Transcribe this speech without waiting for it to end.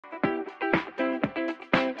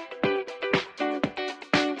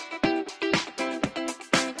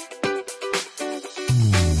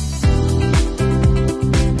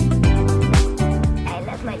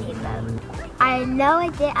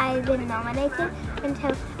I've been nominated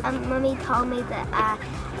until Mummy told me that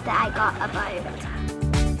I got a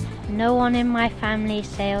boat. No one in my family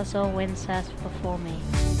sails or windsurfs before me.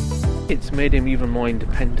 It's made him even more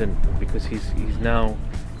independent because he's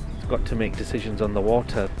got to make decisions on the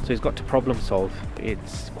water, so he's got to problem solve.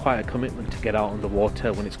 It's quite a commitment to get out on the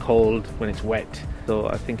water when it's cold, when it's wet. So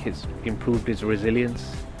I think it's improved his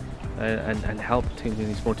resilience and helped him in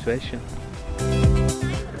his motivation.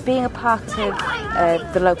 Being a part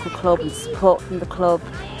of the local club and support from the club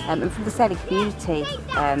and from the sailing community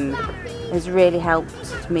has really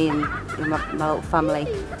helped me and my little family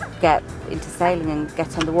get into sailing and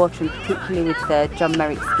get on the water, and particularly with the John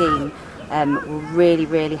MERRICKS scheme will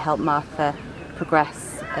really help Martha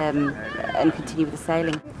progress and continue with the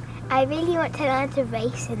sailing. I really want to learn to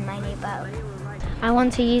race in my new boat. I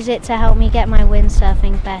want to use it to help me get my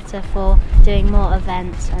windsurfing better for doing more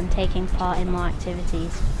events and taking part in more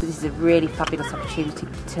activities. This is a really fabulous opportunity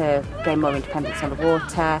to gain more independence on the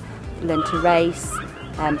water, learn to race,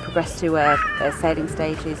 progress through sailing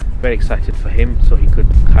stages. Very excited for him, so he could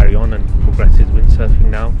carry on and progress his windsurfing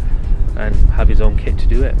now and have his own kit to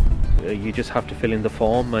do it. You just have to fill in the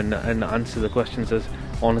form and answer the questions as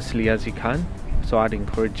honestly as you can. So I'd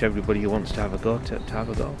encourage everybody who wants to have a go to have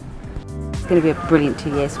a go. It's going to be a brilliant 2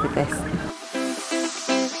 years with this.